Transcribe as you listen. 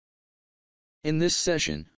In this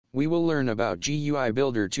session, we will learn about GUI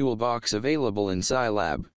Builder toolbox available in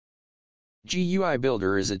Scilab. GUI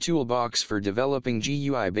Builder is a toolbox for developing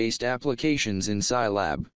GUI-based applications in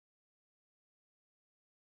Scilab.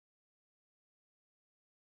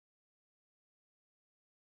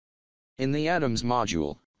 In the Atoms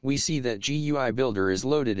module, we see that GUI Builder is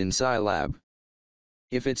loaded in Scilab.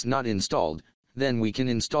 If it's not installed, then we can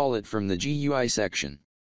install it from the GUI section.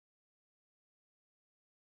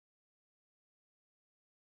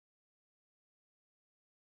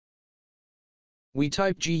 We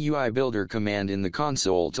type GUI Builder command in the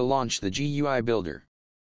console to launch the GUI Builder.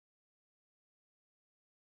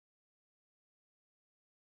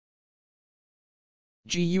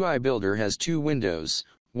 GUI Builder has two windows,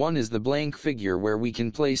 one is the blank figure where we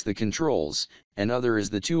can place the controls, and other is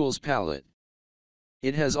the tools palette.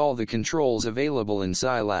 It has all the controls available in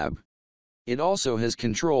Scilab. It also has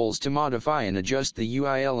controls to modify and adjust the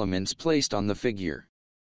UI elements placed on the figure.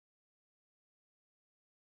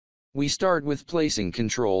 We start with placing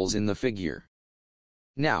controls in the figure.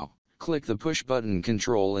 Now, click the push button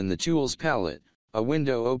control in the Tools palette. A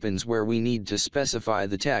window opens where we need to specify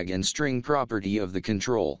the tag and string property of the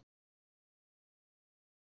control.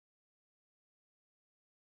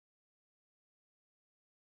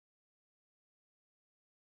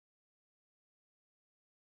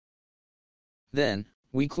 Then,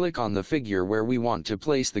 we click on the figure where we want to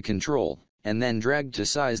place the control, and then drag to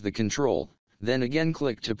size the control. Then again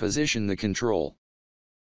click to position the control.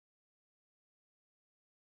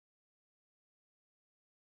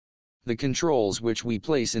 The controls which we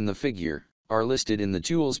place in the figure are listed in the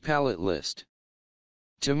Tools palette list.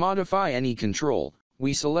 To modify any control,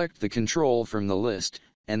 we select the control from the list,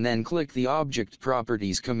 and then click the Object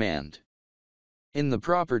Properties command. In the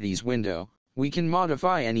Properties window, we can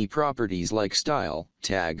modify any properties like style,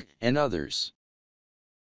 tag, and others.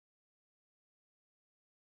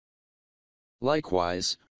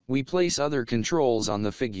 Likewise, we place other controls on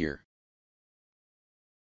the figure.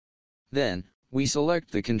 Then, we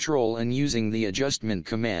select the control and using the adjustment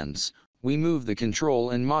commands, we move the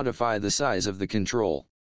control and modify the size of the control.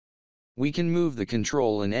 We can move the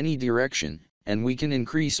control in any direction, and we can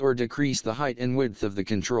increase or decrease the height and width of the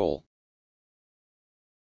control.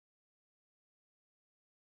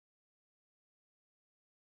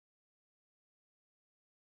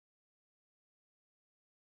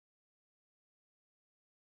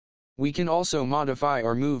 We can also modify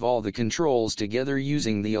or move all the controls together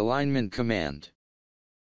using the alignment command.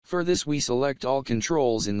 For this we select all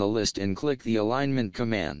controls in the list and click the alignment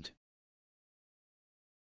command.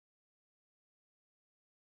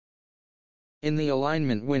 In the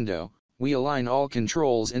alignment window, we align all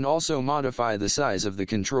controls and also modify the size of the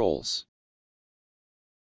controls.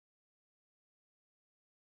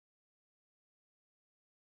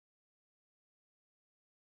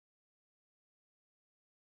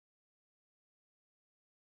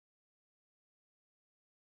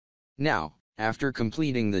 Now, after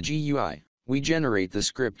completing the GUI, we generate the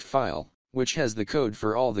script file, which has the code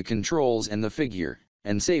for all the controls and the figure,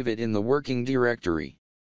 and save it in the working directory.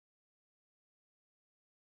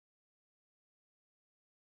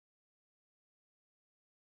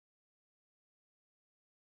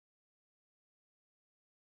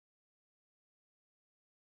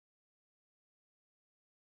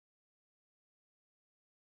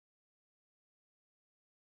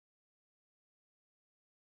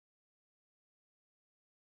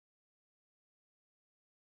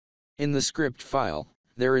 In the script file,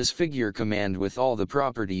 there is figure command with all the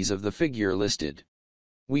properties of the figure listed.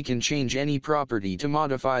 We can change any property to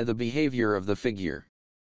modify the behavior of the figure.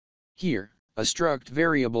 Here, a struct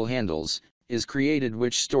variable handles is created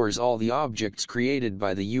which stores all the objects created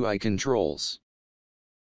by the UI controls.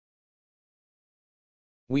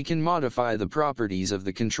 We can modify the properties of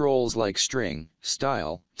the controls like string,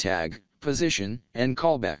 style, tag, position, and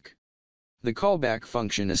callback. The callback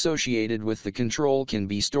function associated with the control can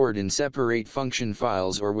be stored in separate function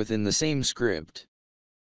files or within the same script.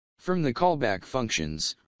 From the callback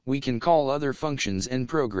functions, we can call other functions and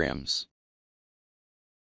programs.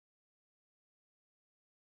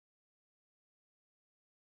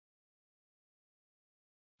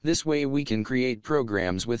 This way we can create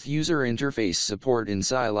programs with user interface support in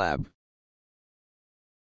Scilab.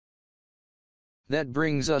 That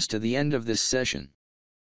brings us to the end of this session.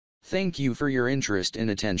 Thank you for your interest and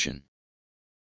attention.